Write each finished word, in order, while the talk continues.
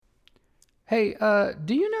Hey,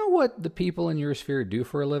 do you know what the people in your sphere do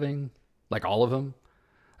for a living? Like all of them?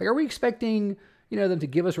 Like, are we expecting, them to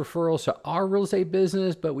give us referrals to our real estate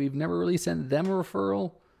business, but we've never really sent them a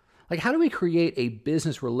referral? Like, how do we create a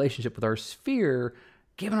business relationship with our sphere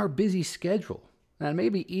given our busy schedule? Now, it may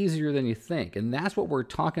be easier than you think, and that's what we're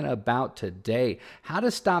talking about today. How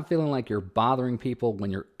to stop feeling like you're bothering people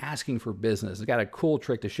when you're asking for business. I've got a cool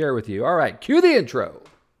trick to share with you. All right, cue the intro.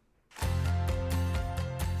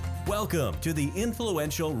 Welcome to the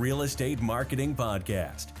Influential Real Estate Marketing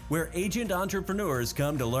Podcast, where agent entrepreneurs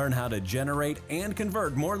come to learn how to generate and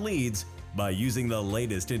convert more leads by using the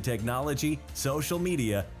latest in technology, social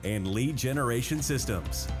media, and lead generation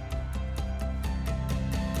systems.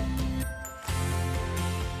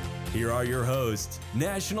 Here are your hosts,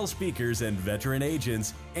 national speakers and veteran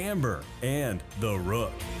agents, Amber and The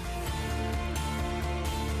Rook.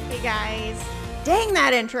 Hey guys. Dang,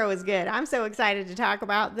 that intro is good. I'm so excited to talk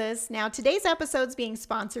about this. Now, today's episode is being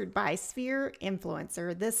sponsored by Sphere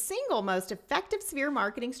Influencer, the single most effective sphere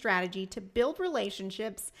marketing strategy to build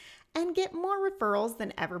relationships and get more referrals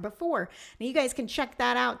than ever before. Now, you guys can check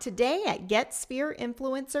that out today at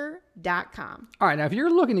getsphereinfluencer.com. All right, now if you're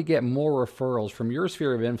looking to get more referrals from your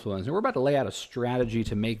sphere of influence, and we're about to lay out a strategy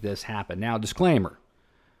to make this happen. Now, disclaimer,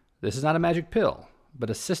 this is not a magic pill, but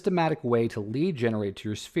a systematic way to lead generate to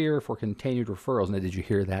your sphere for continued referrals. Now, did you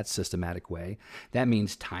hear that systematic way? That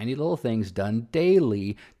means tiny little things done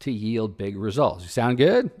daily to yield big results. You sound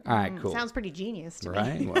good? All right, cool. Sounds pretty genius to me.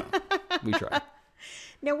 Right? Well, we try.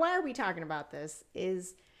 Now, why are we talking about this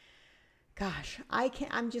is,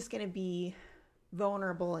 I'm just going to be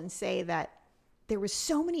vulnerable and say that there was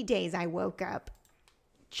so many days I woke up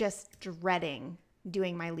just dreading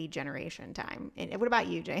doing my lead generation time. And what about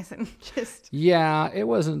you, Jason? Yeah, it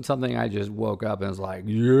wasn't something I just woke up and was like,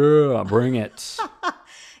 yeah, bring it.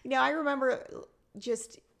 I remember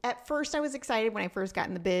just at first I was excited when I first got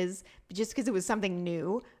in the biz, just because it was something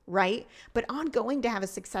new, right? But ongoing to have a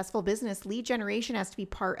successful business, lead generation has to be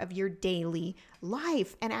part of your daily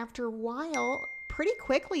life. And after a while, pretty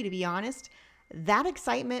quickly, to be honest, that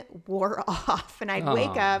excitement wore off. And I'd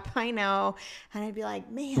wake up, I know, and I'd be like,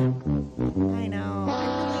 man, I know,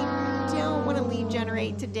 I really don't want to lead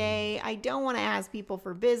generate today. I don't want to ask people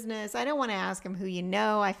for business. I don't want to ask them who you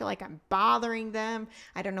know. I feel like I'm bothering them.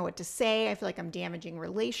 I don't know what to say. I feel like I'm damaging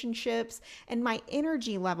relationships. And my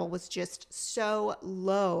energy level was just so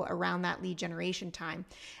low around that lead generation time.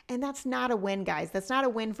 And that's not a win, guys. That's not a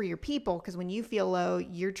win for your people, because when you feel low,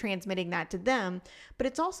 you're transmitting that to them. But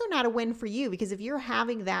it's also not a win for you, because if you're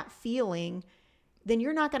having that feeling, then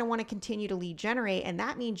you're not going to want to continue to lead generate. And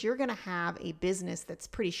that means you're going to have a business that's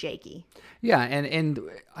pretty shaky. Yeah. And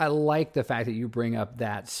I like the fact that you bring up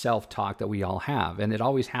that self-talk that we all have. And it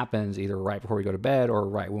always happens either right before we go to bed or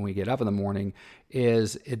right when we get up in the morning.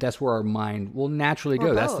 That's where our mind will naturally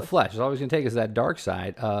go. That's the flesh. It's always going to take us to that dark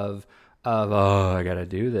side of, oh, I got to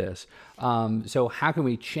do this. So how can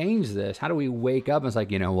we change this? How do we wake up and it's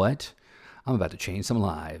like, you know what? I'm about to change some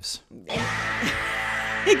lives.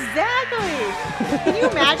 Exactly. Can you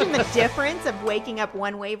imagine the difference of waking up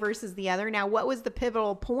one way versus the other? Now, what was the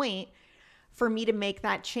pivotal point for me to make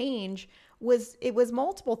that change? It was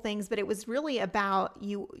multiple things, but it was really about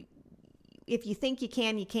you. If you think you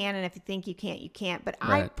can, you can. And if you think you can't, you can't. But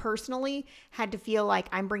right. I personally had to feel like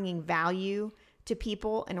I'm bringing value to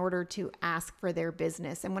people in order to ask for their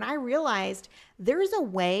business. And when I realized there's a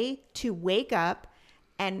way to wake up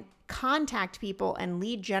and contact people and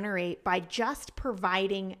lead generate by just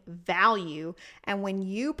providing value. And when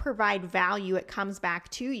you provide value, it comes back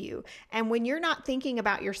to you. And when you're not thinking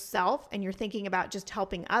about yourself and you're thinking about just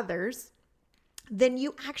helping others, then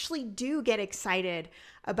you actually do get excited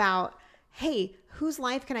about, hey, whose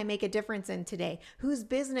life can I make a difference in today? Whose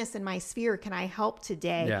business in my sphere can I help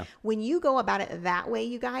today? Yeah. When you go about it that way,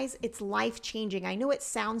 you guys, it's life-changing. I know it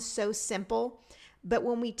sounds so simple, but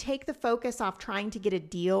when we take the focus off trying to get a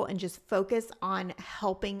deal and just focus on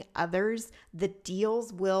helping others, the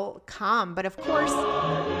deals will come. But of course,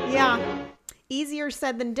 yeah, easier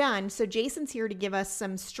said than done. So Jason's here to give us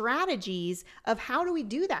some strategies of how do we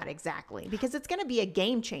do that exactly, because it's going to be a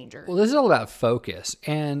game changer. Well, this is all about focus.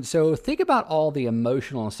 And so think about all the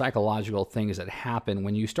emotional and psychological things that happen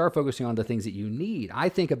when you start focusing on the things that you need. I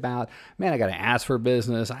think about, man, I got to ask for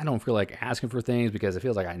business. I don't feel like asking for things because it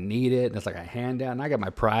feels like I need it. And it's like a handout. And I got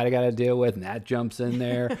my pride I got to deal with. And that jumps in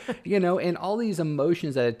there, and all these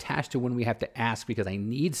emotions that attach to when we have to ask because I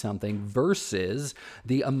need something versus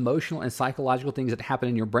the emotional and psychological things that happen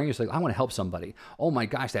in your brain. It's like, I want to help somebody. Oh my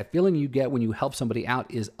gosh, that feeling you get when you help somebody out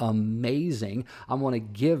is amazing. I want to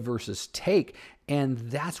give versus take. And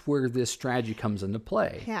that's where this strategy comes into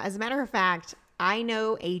play. Yeah, as a matter of fact, I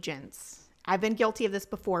know agents I've been guilty of this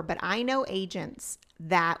before, but I know agents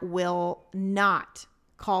that will not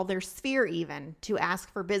call their sphere even to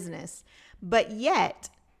ask for business. But yet,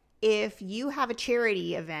 if you have a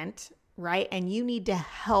charity event, right, and you need to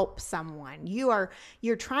help someone, you're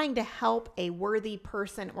trying to help a worthy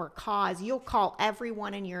person or cause, you'll call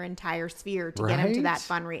everyone in your entire sphere to get them to that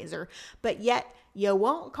fundraiser. But yet, you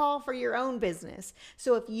won't call for your own business.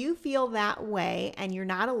 So if you feel that way and you're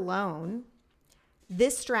not alone,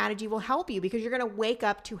 this strategy will help you, because you're going to wake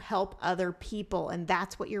up to help other people. And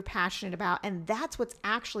that's what you're passionate about. And that's what's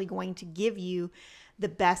actually going to give you the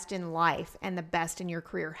best in life and the best in your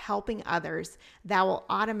career, helping others. That will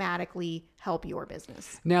automatically help your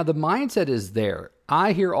business. Now, the mindset is there.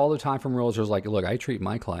 I hear all the time from realtors like, look, I treat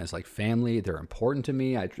my clients like family. They're important to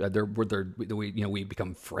me. We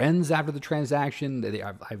become friends after the transaction.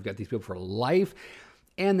 I've got these people for life.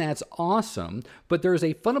 And that's awesome. But there's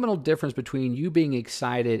a fundamental difference between you being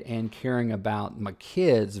excited and caring about my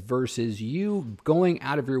kids versus you going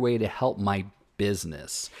out of your way to help my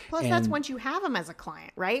business. Plus, that's once you have them as a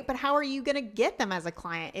client, right? But how are you going to get them as a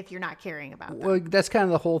client if you're not caring about them? Well, that's kind of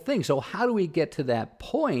the whole thing. So how do we get to that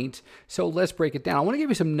point? So let's break it down. I want to give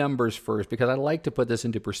you some numbers first, because I like to put this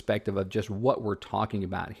into perspective of just what we're talking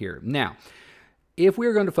about here. Now, if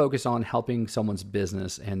we're going to focus on helping someone's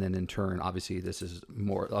business, and then in turn, obviously this is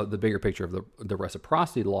more the bigger picture of the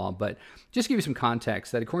reciprocity law, but just to give you some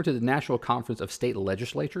context, that according to the National Conference of State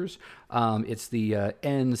Legislatures, it's the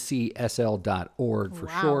ncsl.org for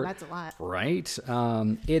short. Wow, that's a lot. Right.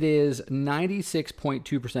 It is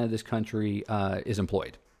 96.2% of this country is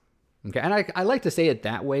employed. Okay, and I like to say it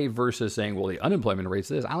that way versus saying, well, the unemployment rate's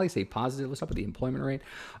this. I like to say positive. Let's start with the employment rate.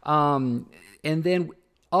 And then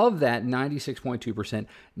of that 96.2%,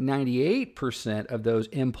 98% of those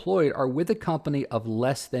employed are with a company of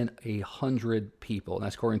less than 100 people. And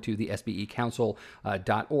that's according to the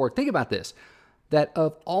SBEcouncil.org. Think about this, that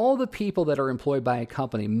of all the people that are employed by a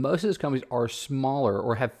company, most of those companies are smaller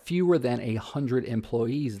or have fewer than 100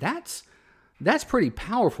 employees. That's pretty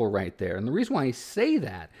powerful right there. And the reason why I say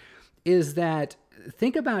that is that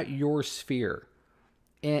think about your sphere.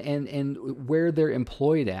 And where they're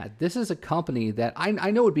employed at. This is a company that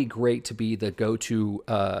I know would be great to be the go-to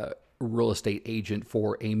real estate agent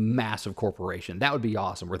for a massive corporation. That would be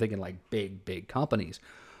awesome. We're thinking like big companies.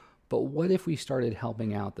 But what if we started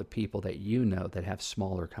helping out the people that you know that have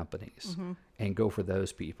smaller companies and go for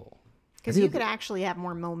those people? Because you could actually have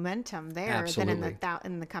more momentum there Absolutely. than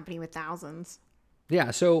in the company with thousands.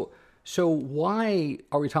 Yeah, so why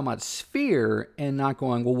are we talking about sphere and not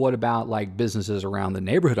going, well, what about like businesses around the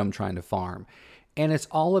neighborhood I'm trying to farm? And it's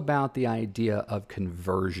all about the idea of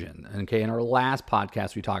conversion. Okay, in our last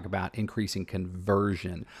podcast, we talked about increasing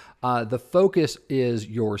conversion. The focus is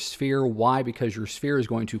your sphere. Why? Because your sphere is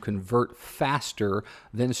going to convert faster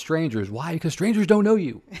than strangers. Why? Because strangers don't know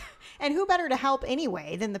you. And who better to help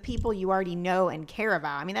anyway than the people you already know and care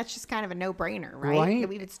about? I mean, that's just kind of a no-brainer, right? That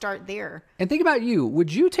we would start there. And think about you.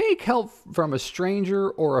 Would you take help from a stranger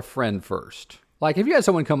or a friend first? Like if you had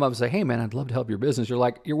someone come up and say, hey, man, I'd love to help your business. You're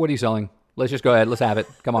like, what are you selling? Let's just go ahead. Let's have it.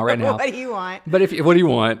 Come on right now. What do you want? But what do you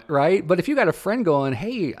want, right? But if you got a friend going,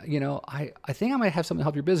 hey, I think I might have something to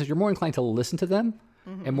help your business, you're more inclined to listen to them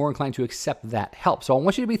and more inclined to accept that help. So I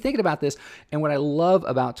want you to be thinking about this. And what I love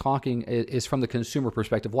about talking is from the consumer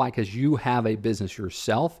perspective. Why? Because you have a business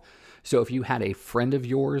yourself. So if you had a friend of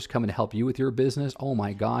yours coming to help you with your business, oh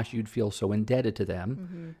my gosh, you'd feel so indebted to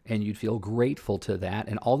them and you'd feel grateful to that.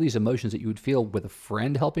 And all these emotions that you would feel with a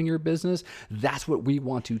friend helping your business, that's what we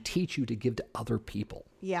want to teach you to give to other people.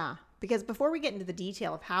 Yeah. Because before we get into the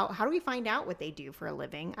detail of how do we find out what they do for a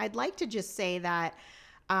living, I'd like to just say that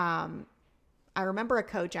I remember a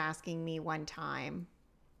coach asking me one time,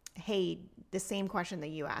 hey, the same question that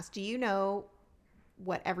you asked, do you know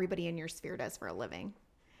what everybody in your sphere does for a living?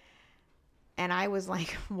 And I was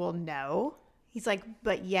like, well, no. He's like,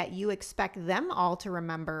 but yet you expect them all to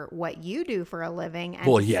remember what you do for a living and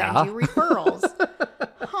send you referrals.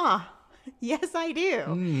 Huh. Yes, I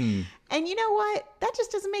do. And you know what? That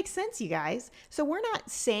just doesn't make sense, you guys. So we're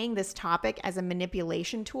not saying this topic as a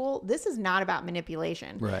manipulation tool. This is not about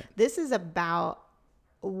manipulation. Right. This is about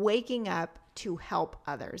waking up to help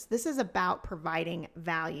others. This is about providing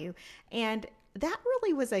value. And that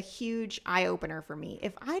really was a huge eye-opener for me.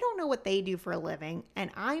 If I don't know what they do for a living and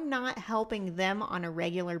I'm not helping them on a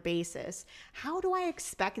regular basis, how do I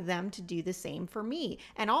expect them to do the same for me?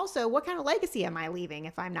 And also, what kind of legacy am I leaving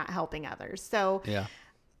if I'm not helping others? So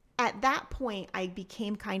at that point, I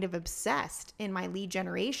became kind of obsessed in my lead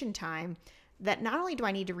generation time that not only do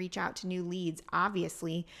I need to reach out to new leads,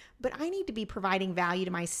 obviously, but I need to be providing value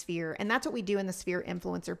to my sphere. And that's what we do in the Sphere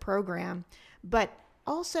Influencer program. But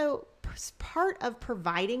also part of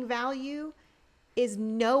providing value is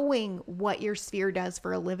knowing what your sphere does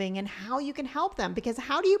for a living and how you can help them. Because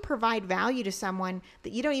how do you provide value to someone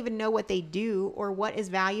that you don't even know what they do or what is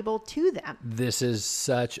valuable to them? This is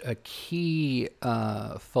such a key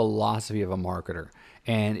philosophy of a marketer.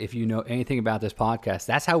 And if you know anything about this podcast,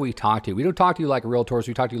 that's how we talk to you. We don't talk to you like realtors.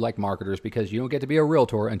 We talk to you like marketers, because you don't get to be a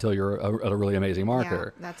realtor until you're a really amazing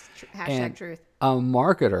marketer. Yeah, that's hashtag truth. A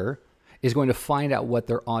marketer is going to find out what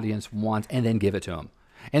their audience wants and then give it to them.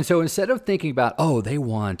 And so instead of thinking about, oh, they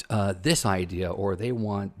want this idea, or they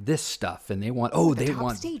want this stuff, and they want, they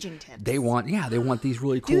want staging tips. They want these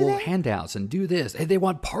really cool handouts and do this. And they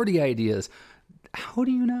want party ideas. How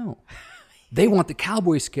do you know? They want the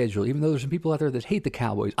Cowboy schedule, even though there's some people out there that hate the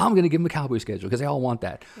Cowboys. I'm going to give them a Cowboy schedule because they all want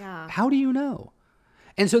that. Yeah. How do you know?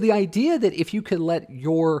 And so the idea that if you could let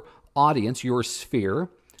your audience, your sphere,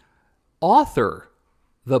 author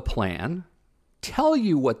the plan, tell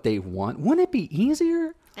you what they want, wouldn't it be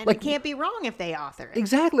easier? And it can't be wrong if they author it.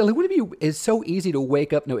 Exactly. Like, wouldn't it be? It's so easy to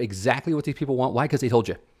wake up, know exactly what these people want. Why? Because they told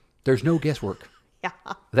you. There's no guesswork. Yeah.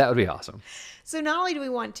 That would be awesome. So not only do we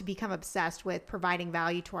want to become obsessed with providing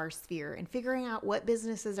value to our sphere and figuring out what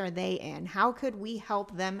businesses are they in, how could we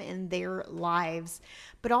help them in their lives,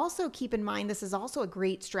 but also keep in mind this is also a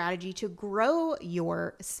great strategy to grow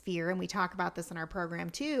your sphere. And we talk about this in our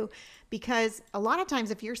program too, because a lot of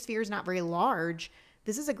times if your sphere is not very large,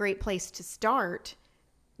 this is a great place to start.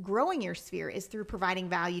 Growing your sphere is through providing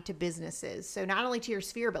value to businesses. So not only to your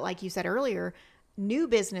sphere, but like you said earlier, new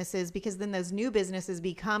businesses, because then those new businesses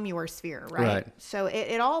become your sphere, right? So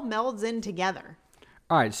it all melds in together.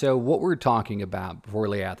 All right. So what we're talking about before we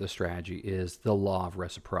lay out the strategy is the law of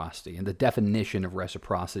reciprocity. And the definition of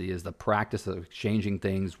reciprocity is the practice of exchanging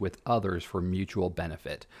things with others for mutual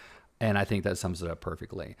benefit. And I think that sums it up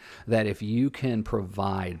perfectly. That if you can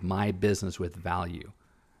provide my business with value,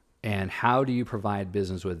 and how do you provide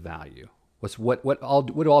business with value? What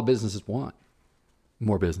do all businesses want?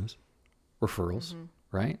 More business. Referrals,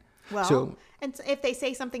 right? Well, and if they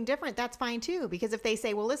say something different, that's fine too. Because if they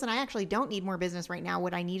say, well, listen, I actually don't need more business right now.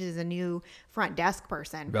 What I need is a new front desk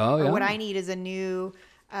person. Or what I need is a new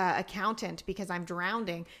accountant because I'm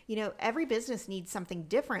drowning. Every business needs something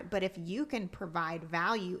different. But if you can provide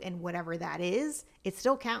value in whatever that is, it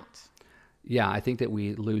still counts. Yeah, I think that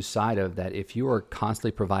we lose sight of that. If you are constantly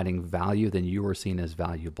providing value, then you are seen as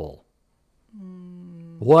valuable.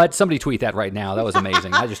 What? Somebody tweet that right now. That was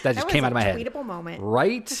amazing. That just came out of my head. Tweetable moment.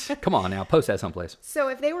 Right? Come on now. Post that someplace. So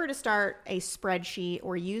if they were to start a spreadsheet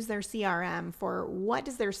or use their CRM for what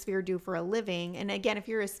does their sphere do for a living? And again, if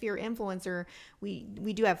you're a sphere influencer, we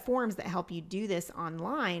do have forums that help you do this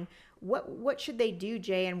online. What should they do,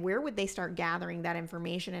 Jay? And where would they start gathering that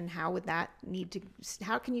information? And how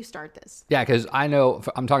can you start this? Yeah, because I know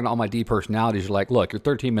I'm talking to all my D personalities. You're like, look, you're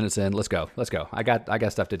 13 minutes in. Let's go. I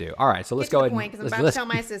got stuff to do. All right, so let's go ahead. Because I'm about to tell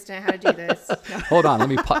my assistant how to do this. Hold on, let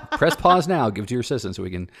me press pause now. Give it to your assistant so we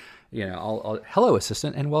can, I'll hello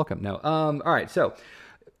assistant and welcome. No, all right, so.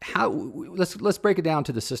 Let's break it down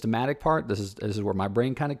to the systematic part. This is where my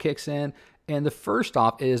brain kind of kicks in. And the first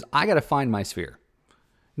off is I got to find my sphere.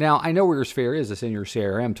 Now, I know where your sphere is. It's in your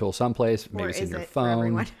CRM tool someplace. Maybe it's in your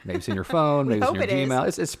phone. Maybe it's in your phone. Maybe it's in your Gmail.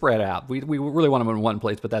 It's spread out. We really want them in one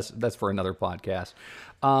place, but that's for another podcast.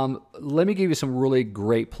 Let me give you some really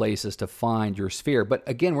great places to find your sphere. But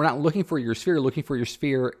again, we're not looking for your sphere. We're looking for your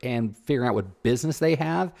sphere and figuring out what business they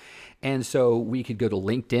have. And so we could go to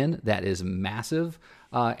LinkedIn. That is massive.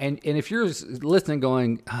 And if you're listening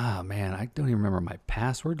going, oh man, I don't even remember my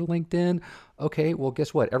password to LinkedIn. Okay, well,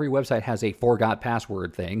 guess what? Every website has a forgot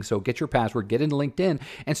password thing. So get your password, get into LinkedIn,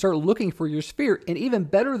 and start looking for your sphere. And even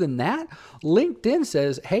better than that, LinkedIn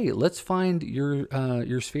says, hey, let's find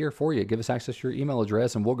your sphere for you. Give us access to your email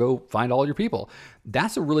address, and we'll go find all your people.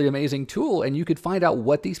 That's a really amazing tool, and you could find out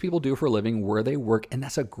what these people do for a living, where they work, and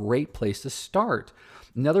that's a great place to start.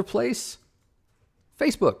 Another place,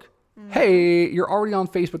 Facebook. Hey, you're already on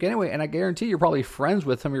Facebook anyway, and I guarantee you're probably friends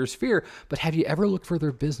with some of your sphere, but have you ever looked for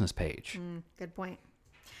their business page? Good point.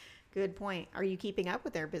 Are you keeping up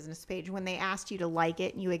with their business page? When they asked you to like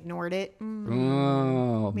it and you ignored it,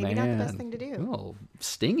 maybe not the best thing to do. Oh,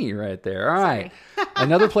 stingy right there. All right.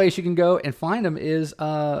 Another place you can go and find them is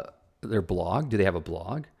their blog. Do they have a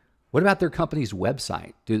blog? What about their company's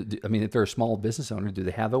website? If they're a small business owner, do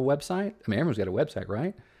they have a website? Everyone's got a website,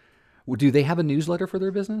 right? Do they have a newsletter for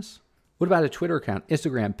their business? What about a Twitter account,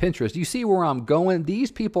 Instagram, Pinterest? Do you see where I'm going?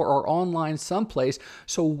 These people are online someplace,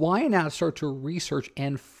 so why not start to research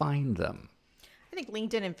and find them? I think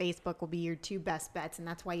LinkedIn and Facebook will be your two best bets, and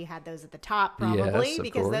that's why you had those at the top probably, yes,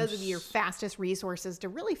 because those would be your fastest resources to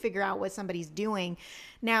really figure out what somebody's doing.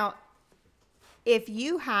 Now, if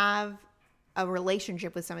you have a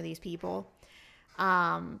relationship with some of these people,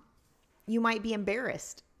 you might be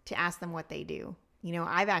embarrassed to ask them what they do. You know,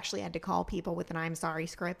 I've actually had to call people with an I'm sorry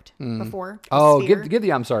script before. Oh, give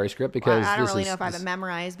the I'm sorry script, because I don't really know if I have it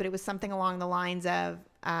memorized, but it was something along the lines of,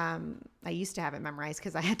 I used to have it memorized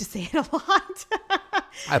because I had to say it a lot.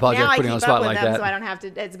 I apologize for putting on the spot like that. So I don't have to,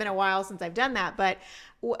 it's been a while since I've done that, but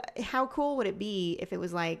how cool would it be if it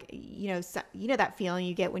was like, you know that feeling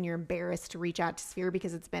you get when you're embarrassed to reach out to Sphere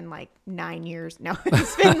because it's been like 9 years. No,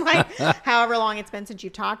 it's been like however long it's been since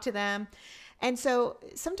you've talked to them. And so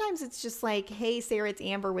sometimes it's just like, hey, Sarah, it's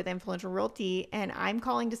Amber with Influential Realty, and I'm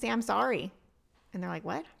calling to say I'm sorry. And they're like,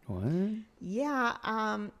 what? What? Yeah.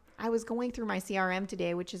 I was going through my CRM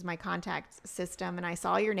today, which is my contact system, and I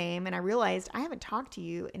saw your name, and I realized I haven't talked to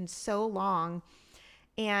you in so long.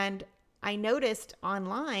 And I noticed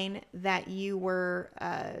online that you were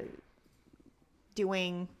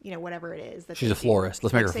doing, you know, whatever it is. That she's a florist.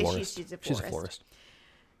 Let's make her a florist. She's a florist.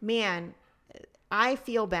 Man, I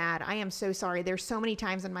feel bad. I am so sorry. There's so many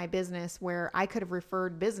times in my business where I could have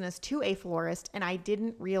referred business to a florist and I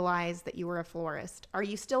didn't realize that you were a florist. Are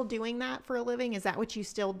you still doing that for a living? Is that what you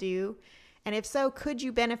still do? And if so, could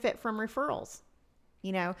you benefit from referrals?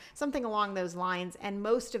 You know, something along those lines. And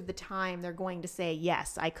most of the time they're going to say,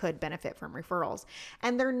 yes, I could benefit from referrals.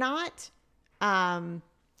 And they're not mad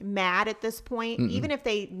at this point, even if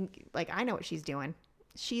they, like, I know what she's doing.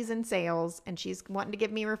 She's in sales and she's wanting to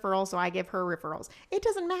give me referrals, so I give her referrals. It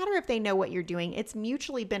doesn't matter if they know what you're doing. It's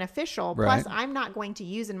mutually beneficial. Right. Plus, I'm not going to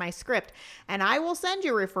use in my script, and I will send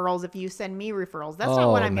you referrals if you send me referrals. That's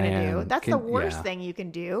not what I'm going to do. That's the worst thing you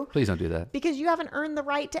can do. Please don't do that. Because you haven't earned the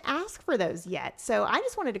right to ask for those yet. So I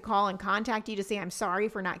just wanted to call and contact you to say I'm sorry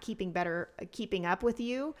for not keeping up with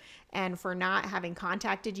you and for not having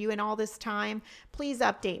contacted you in all this time. Please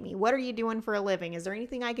update me. What are you doing for a living? Is there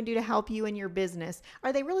anything I can do to help you in your business?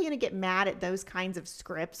 Are they really going to get mad at those kinds of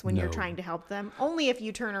scripts when you're trying to help them? Only if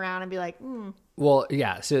you turn around and be like, Well,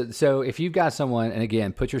 yeah. So if you've got someone, and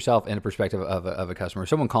again, put yourself in a perspective of a customer.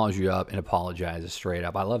 Someone calls you up and apologizes straight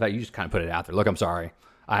up. I love how you just kind of put it out there. Look, I'm sorry.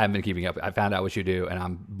 I haven't been keeping up. I found out what you do and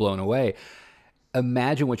I'm blown away.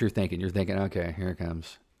 Imagine what you're thinking. You're thinking, okay, here it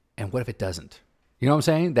comes. And what if it doesn't? You know what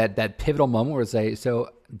I'm saying? That pivotal moment where it's say,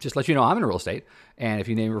 so just let you know I'm in real estate. And if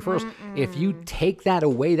you name referrals, if you take that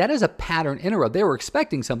away, that is a pattern interrupt. They were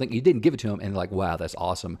expecting something. You didn't give it to them. And like, wow, that's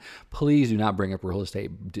awesome. Please do not bring up real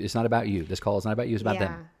estate. It's not about you. This call is not about you. It's about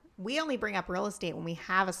them. We only bring up real estate when we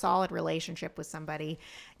have a solid relationship with somebody.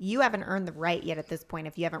 You haven't earned the right yet at this point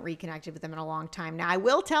if you haven't reconnected with them in a long time. Now, I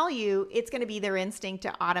will tell you, it's going to be their instinct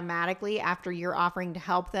to automatically, after you're offering to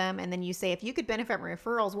help them, and then you say, if you could benefit from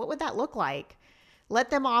referrals, what would that look like? Let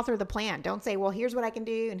them author the plan. Don't say, well, here's what I can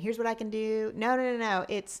do and here's what I can do. No.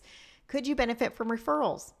 It's, could you benefit from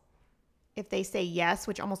referrals? If they say yes,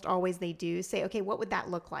 which almost always they do, say, okay, what would that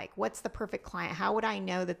look like? What's the perfect client? How would I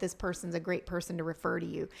know that this person's a great person to refer to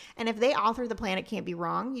you? And if they author the plan, it can't be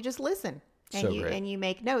wrong. You just listen and you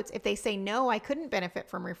make notes. If they say, no, I couldn't benefit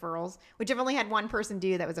from referrals, which I've only had one person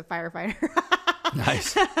do, that was a firefighter.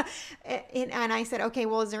 Nice. And I said, okay,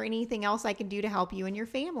 well, is there anything else I can do to help you and your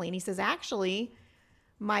family? And he says, actually,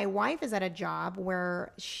 my wife is at a job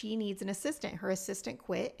where she needs an assistant. Her assistant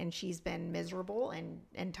quit and she's been miserable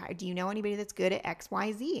and tired. Do you know anybody that's good at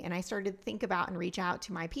XYZ? And I started to think about and reach out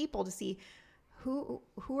to my people to see who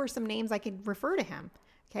are some names I could refer to him.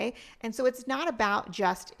 Okay. And so it's not about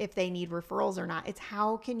just if they need referrals or not. It's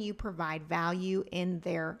how can you provide value in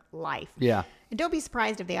their life? Yeah. And don't be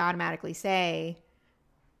surprised if they automatically say,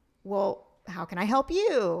 well, how can I help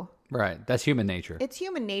you? Right. That's human nature. It's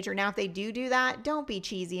human nature. Now, if they do that, don't be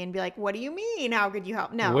cheesy and be like, what do you mean? How could you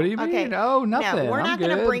help? No. What do you mean? Oh, nothing. No, we're not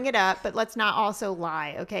going to good. bring it up, but let's not also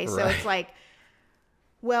lie. Okay. So it's like,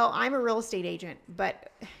 well, I'm a real estate agent,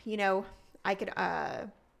 but you know, I could,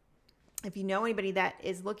 if you know anybody that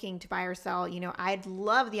is looking to buy or sell, you know, I'd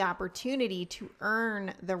love the opportunity to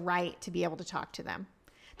earn the right to be able to talk to them.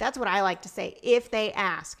 That's what I like to say if they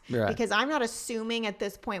ask, because I'm not assuming at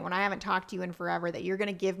this point when I haven't talked to you in forever that you're going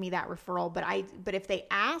to give me that referral. But if they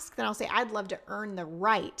ask, then I'll say, I'd love to earn the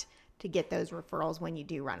right to get those referrals when you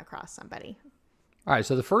do run across somebody. All right.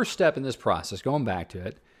 So the first step in this process, going back to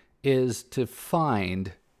it, is to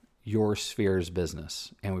find your sphere's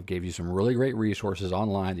business. And we've gave you some really great resources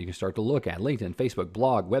online that you can start to look at. LinkedIn, Facebook,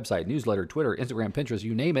 blog, website, newsletter, Twitter, Instagram, Pinterest,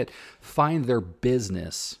 you name it. Find their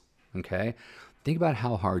business. Okay. Think about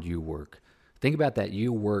how hard you work. Think about that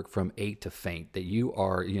you work from 8 to faint, that you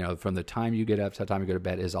are, you know, from the time you get up to the time you go to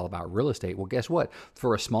bed is all about real estate. Well, guess what?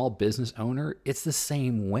 For a small business owner, it's the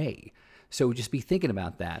same way. So just be thinking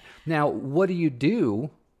about that. Now, what do you do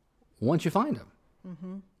once you find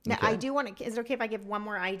them? Now, Okay. I do want to, is it okay if I give one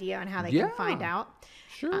more idea on how they Yeah. can find out?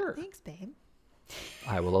 Sure. Thanks, babe.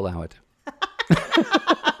 I will allow it.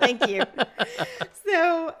 Thank you.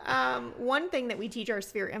 So, one thing that we teach our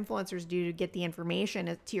sphere influencers do to get the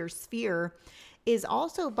information to your sphere is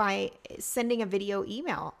also by sending a video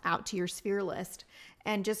email out to your sphere list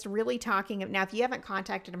and just really talking. Now, if you haven't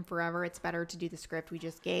contacted them forever, it's better to do the script we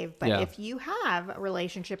just gave. But Yeah. if you have a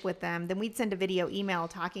relationship with them, then we'd send a video email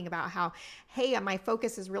talking about how, hey, my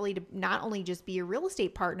focus is really to not only just be your real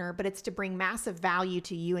estate partner, but it's to bring massive value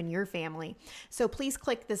to you and your family. So please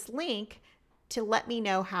click this link to let me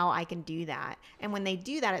know how I can do that. And when they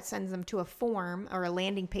do that, it sends them to a form or a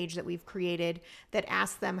landing page that we've created that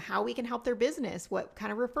asks them how we can help their business. What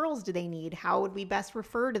kind of referrals do they need? How would we best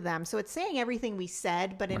refer to them? So it's saying everything we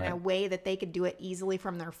said, but in a way that they could do it easily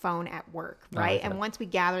from their phone at work, right? like And that. once we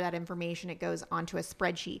gather that information, it goes onto a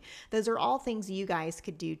spreadsheet. Those are all things you guys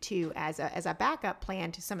could do too as a backup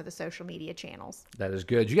plan to some of the social media channels. That is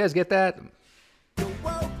good. You guys get that? You're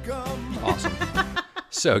welcome. Awesome.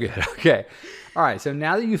 So good. Okay. All right. So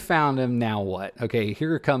now that you found him, now what? Okay.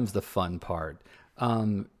 Here comes the fun part.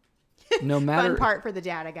 No matter Fun part for the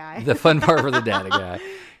data guy. the fun part for the data guy.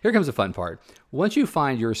 Here comes the fun part. Once you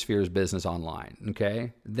find your sphere's business online,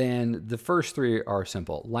 okay, then the first three are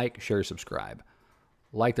simple: like, share, subscribe.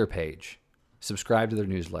 Like their page, subscribe to their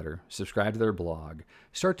newsletter, subscribe to their blog,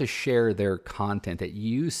 start to share their content that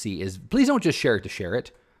you see. Please don't just share it to share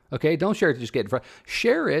it. Okay, don't share it to just get in front.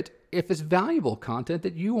 Share it if it's valuable content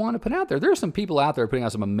that you want to put out there. There are some people out there putting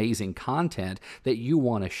out some amazing content that you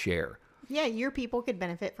want to share. Yeah, your people could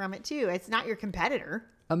benefit from it too. It's not your competitor.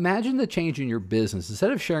 Imagine the change in your business.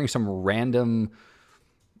 Instead of sharing some random,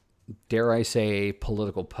 dare I say,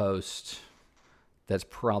 political post that's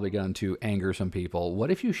probably going to anger some people,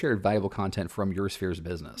 what if you shared valuable content from your sphere's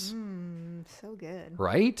business? So good.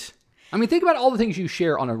 Right? I mean, think about all the things you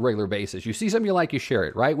share on a regular basis. You see something you like, you share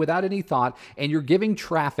it, right? Without any thought, and you're giving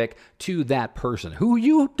traffic to that person who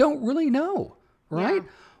you don't really know, right? Yeah.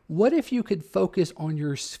 What if you could focus on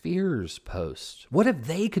your sphere's posts? What if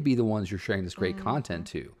they could be the ones you're sharing this great content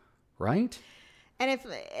to, right? And if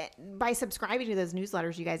by subscribing to those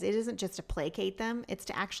newsletters, you guys, it isn't just to placate them, it's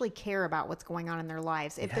to actually care about what's going on in their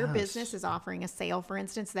lives. If their Yes. business is offering a sale, for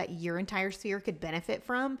instance, that your entire sphere could benefit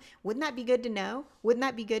from, wouldn't that be good to know? Wouldn't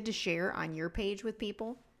that be good to share on your page with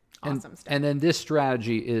people? Awesome stuff. And then this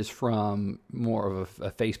strategy is from more of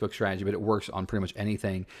a Facebook strategy, but it works on pretty much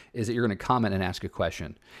anything, is that you're going to comment and ask a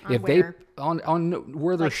question. On if where? they on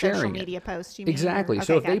where they're Like social sharing media it. posts, you mean? Exactly. Okay,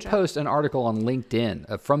 So if they gotcha. post an article on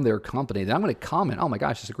LinkedIn from their company, then I'm going to comment, "Oh my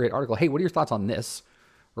gosh, this is a great article. Hey, what are your thoughts on this?"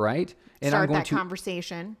 Right? And Start I'm going that to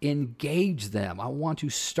conversation. engage them. I want to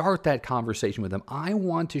start that conversation with them. I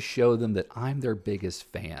want to show them that I'm their biggest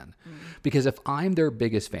fan. Because if I'm their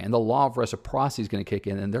biggest fan, the law of reciprocity is going to kick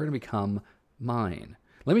in and they're going to become mine.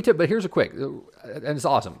 Let me tell you, but here's a quick, and it's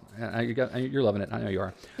awesome. You're loving it. I know you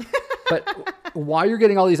are. But while you're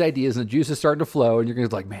getting all these ideas and the juice is starting to flow and you're going to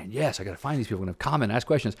be like, man, yes, I got to find these people. I'm going to comment, ask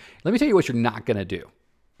questions. Let me tell you what you're not going to do.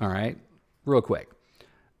 All right? Real quick.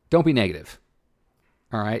 Don't be negative.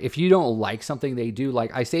 All right. If you don't like something they do,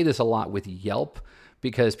 like I say this a lot with Yelp,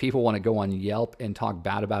 because people want to go on Yelp and talk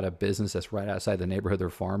bad about a business that's right outside the neighborhood they're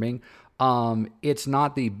farming. It's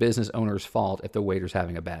not the business owner's fault if the waiter's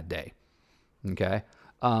having a bad day. Okay.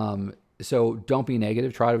 So don't be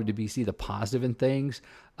negative. Try to see the positive in things.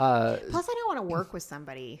 Plus, I don't want to work with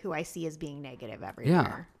somebody who I see as being negative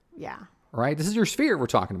everywhere. Yeah. Right. This is your sphere we're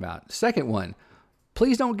talking about. Second one,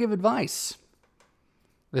 please don't give advice.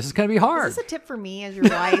 This is going to be hard. Is this a tip for me as your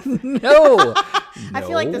wife? No. I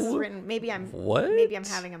feel like this is No. written. Maybe I'm What?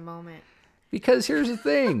 having a moment. Because here's the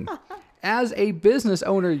thing. As a business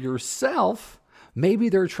owner yourself, maybe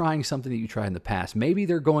they're trying something that you tried in the past. Maybe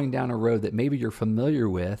they're going down a road that maybe you're familiar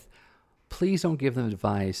with. Please don't give them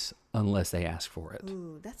advice unless they ask for it.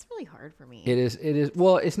 Ooh, that's really hard for me. It is.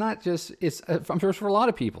 Well, it's not just, I'm sure it's for a lot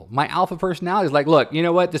of people. My alpha personality is like, look, you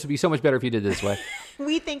know what? This would be so much better if you did it this way.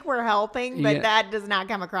 We think we're helping, but Yeah. that does not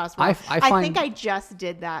come across well. I I find- think I just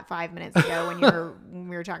did that 5 minutes ago when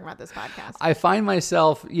we were talking about this podcast. I find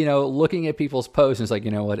myself, looking at people's posts and it's like,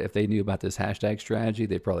 you know what? If they knew about this hashtag strategy,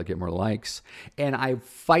 they'd probably get more likes. And I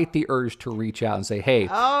fight the urge to reach out and say, hey,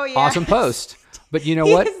 Oh, yes. awesome post. But you know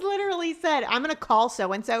He what? has literally said, I'm going to call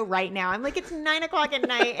so-and-so right now. I'm like, it's 9:00 at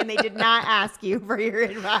night and they did not ask you for your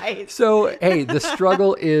advice. So, hey, the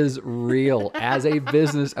struggle is real. As a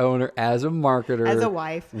business owner, as a marketer, As a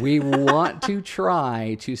wife. we want to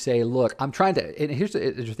try to say, look, I'm trying to, and here's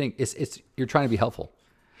the thing, it's you're trying to be helpful.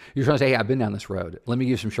 You're trying to say, hey, I've been down this road. Let me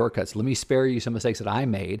give you some shortcuts. Let me spare you some mistakes that I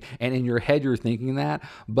made. And in your head, you're thinking that.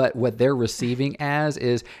 But what they're receiving as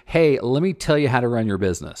is, hey, let me tell you how to run your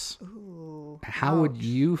business. Ooh. How would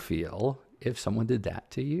you feel if someone did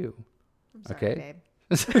that to you? I'm sorry, babe.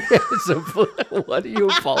 So what are you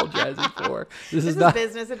apologizing for? This is not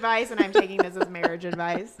business advice, and I'm taking this as marriage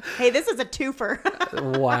advice. Hey, this is a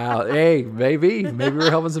twofer. Wow. Hey, maybe we're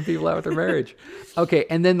helping some people out with their marriage. Okay.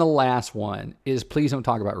 And then the last one is please don't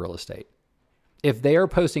talk about real estate. If they are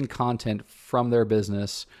posting content from their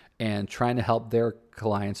business and trying to help their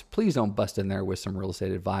clients, please don't bust in there with some real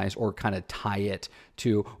estate advice or kind of tie it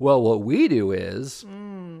to, well, what we do is,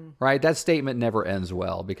 right? That statement never ends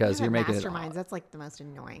well because you're making masterminds. That's like the most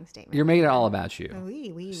annoying statement. You're making it all about you.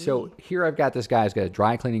 Oui. So here I've got this guy who's got a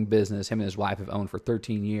dry cleaning business. Him and his wife have owned for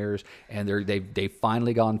 13 years, and they've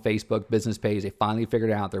finally got on Facebook business page. They finally figured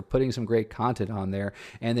it out. They're putting some great content on there,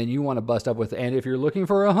 and then you want to bust up with, and if you're looking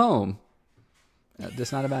for a home,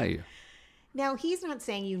 that's not about you. Now, he's not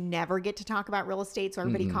saying you never get to talk about real estate, so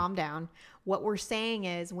everybody calm down. What we're saying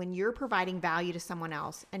is when you're providing value to someone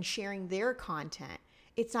else and sharing their content,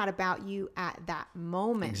 it's not about you at that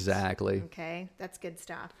moment. Exactly. Okay, that's good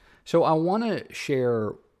stuff. So I want to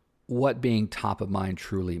share what being top of mind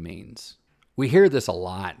truly means. We hear this a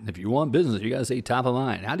lot. If you want business, you got to say top of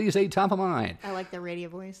mind. How do you say top of mind? I like the radio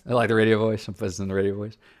voice. I like the radio voice. I'm listening to the radio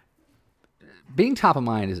voice. Being top of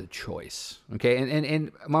mind is a choice, okay?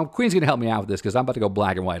 And my queen's going to help me out with this because I'm about to go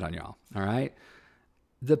black and white on y'all, all right?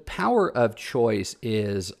 The power of choice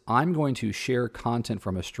is I'm going to share content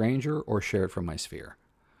from a stranger or share it from my sphere.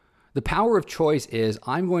 The power of choice is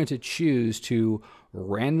I'm going to choose to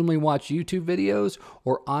randomly watch YouTube videos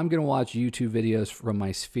or I'm going to watch YouTube videos from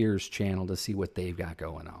my sphere's channel to see what they've got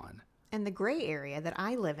going on. And the gray area that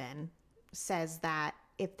I live in says that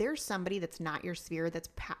if there's somebody that's not your sphere that's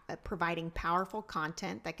providing powerful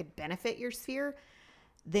content that could benefit your sphere,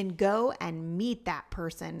 then go and meet that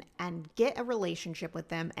person and get a relationship with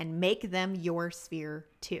them and make them your sphere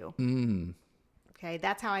too. Okay,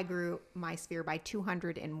 that's how I grew my sphere by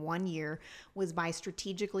 200 in 1 year, was by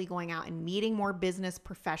strategically going out and meeting more business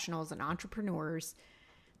professionals and entrepreneurs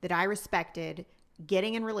that I respected,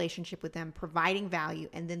 getting in relationship with them, providing value,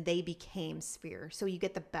 and then they became sphere. So you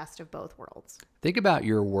get the best of both worlds. Think about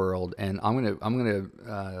your world, and I'll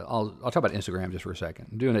talk about Instagram just for a second.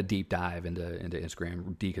 I'm doing a deep dive into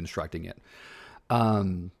Instagram, deconstructing it.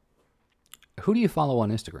 Who do you follow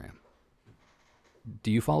on Instagram?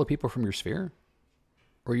 Do you follow people from your sphere?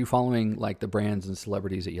 Or are you following like the brands and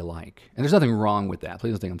celebrities that you like? And there's nothing wrong with that.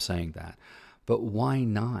 Please don't think I'm saying that. But why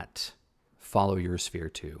not follow your sphere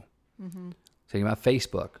too? Thinking about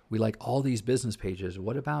Facebook, we like all these business pages.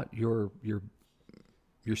 What about your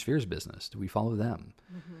sphere's business? Do we follow them?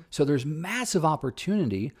 So there's massive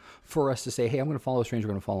opportunity for us to say, hey, I'm going to follow a stranger,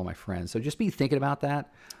 I'm going to follow my friends. So just be thinking about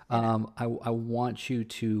that. I want you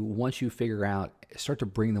to, once you figure out, start to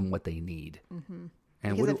bring them what they need.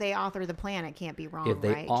 And because if they author the plan, it can't be wrong, if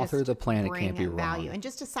they right? author Just the plan, it can't be bring value. wrong. And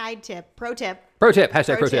just a side tip, pro tip.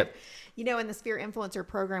 Hashtag pro tip. You know, in the Sphere Influencer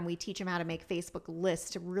program, we teach them how to make Facebook lists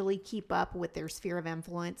to really keep up with their sphere of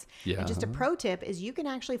influence. Yeah. And just a pro tip is you can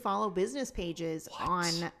actually follow business pages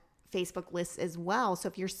on Facebook lists as well. So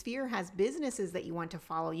if your sphere has businesses that you want to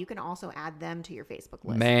follow, you can also add them to your Facebook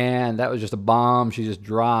list. Man, that was just a bomb she just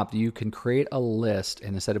dropped. You can create a list,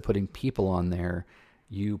 and instead of putting people on there,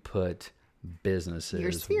 you put businesses.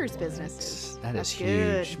 Your sphere's businesses. That's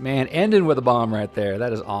good. huge. Man, ending with a bomb right there.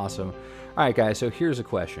 That is awesome. All right, guys, so here's a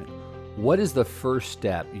question. What is the first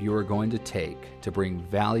step you are going to take to bring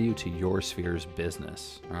value to your sphere's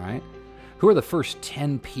business? All right? Who are the first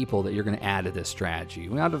 10 people that you're going to add to this strategy?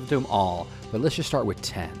 We don't have to do them all, but let's just start with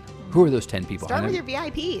 10. Who are those 10 people? Start with your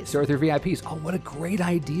VIPs. Start with your VIPs. Oh, what a great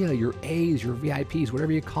idea. Your A's, your VIPs,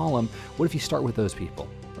 whatever you call them. What if you start with those people,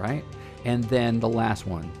 right? And then the last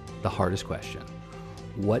one, the hardest question.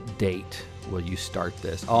 What date will you start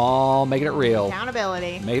this? Oh, making it real.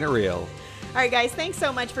 Accountability. Making it real. All right, guys, thanks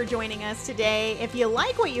so much for joining us today. If you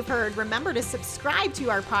like what you've heard, remember to subscribe to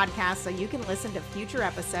our podcast so you can listen to future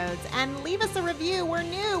episodes and leave us a review. We're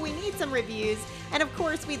new. We need some reviews. And of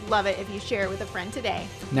course, we'd love it if you share it with a friend today.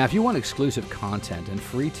 Now, if you want exclusive content and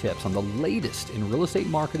free tips on the latest in real estate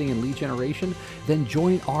marketing and lead generation, then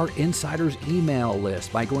join our insiders email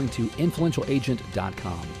list by going to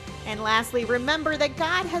influentialagent.com. And lastly, remember that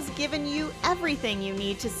God has given you everything you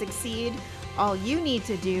need to succeed. All you need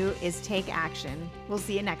to do is take action. We'll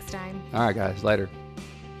see you next time. All right, guys, later.